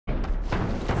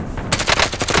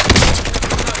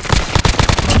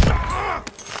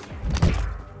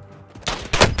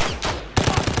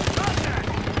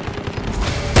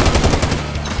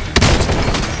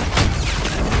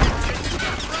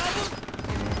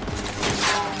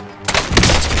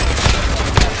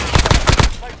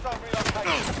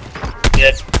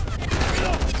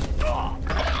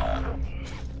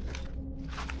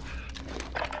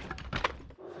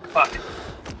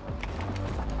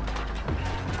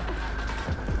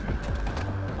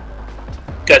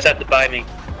guys have to buy me.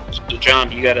 So John,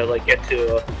 you gotta like get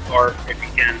to a bar if you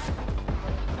can.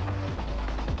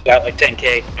 Got like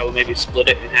 10k. I will maybe split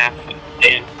it in half.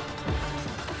 Dan.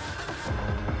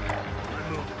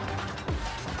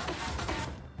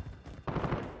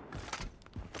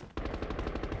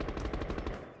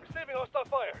 Receiving hostile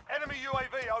fire. Enemy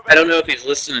UAV over. I don't know if he's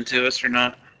listening to us or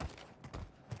not.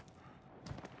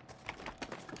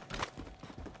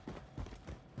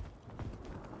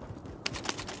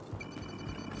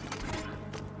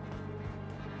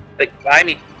 Like, buy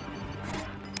me.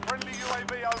 Friendly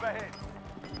UAV overhead.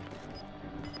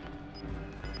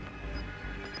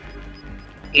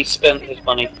 He spent his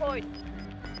money,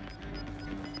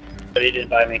 but he didn't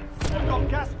buy me. We've got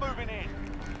gas moving in.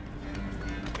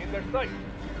 In their sight.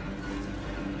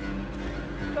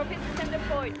 Talking to send a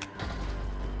point.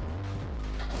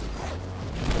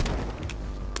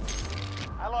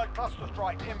 Allied cluster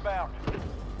strike inbound.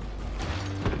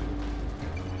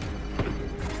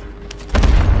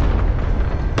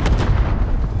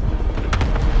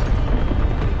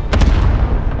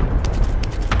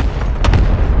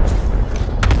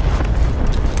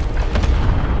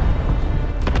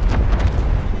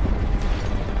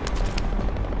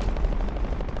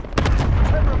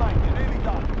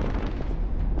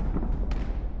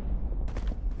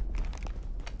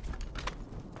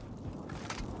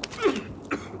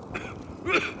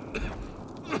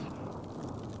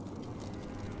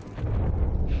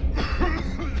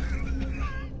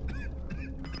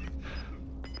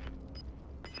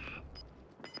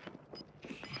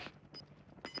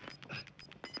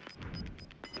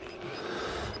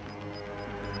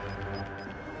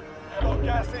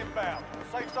 Gas inbound.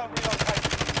 Safe zone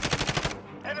relocated.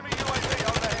 Enemy UAV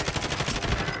overhead.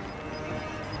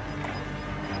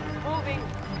 Moving.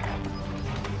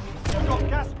 We've got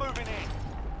gas moving in.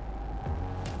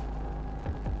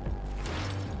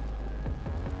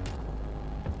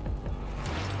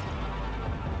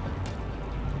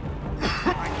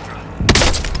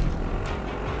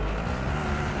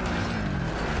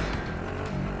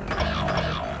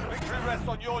 Victory rests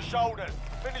on your shoulders.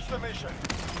 Finish the mission.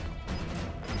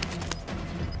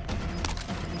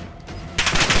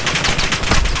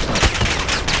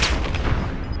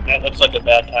 That looks like a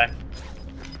bad time.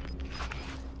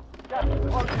 Gas is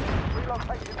closing.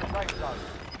 Relocating the safe zone.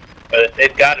 But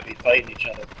they've got to be fighting each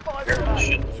other.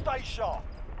 Stay sharp.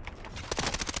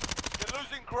 You're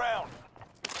losing ground.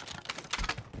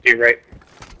 You're right.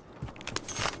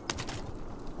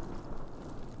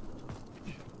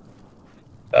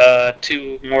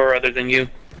 Two more other than you.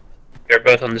 They're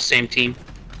both on the same team.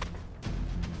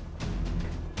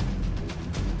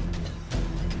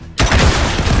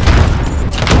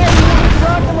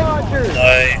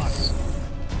 Nice.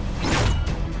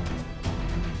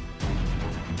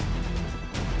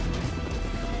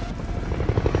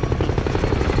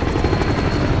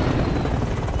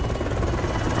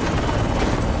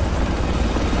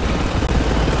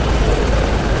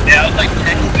 Yeah, I was like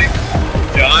texting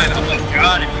John. I'm like,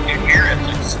 John, if you can hear it,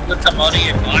 like split the money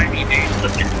and buy me, dude.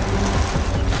 Look at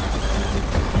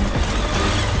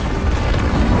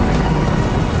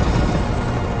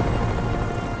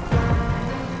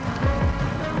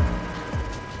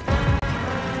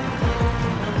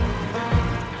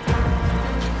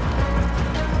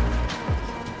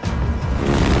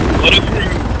what if we're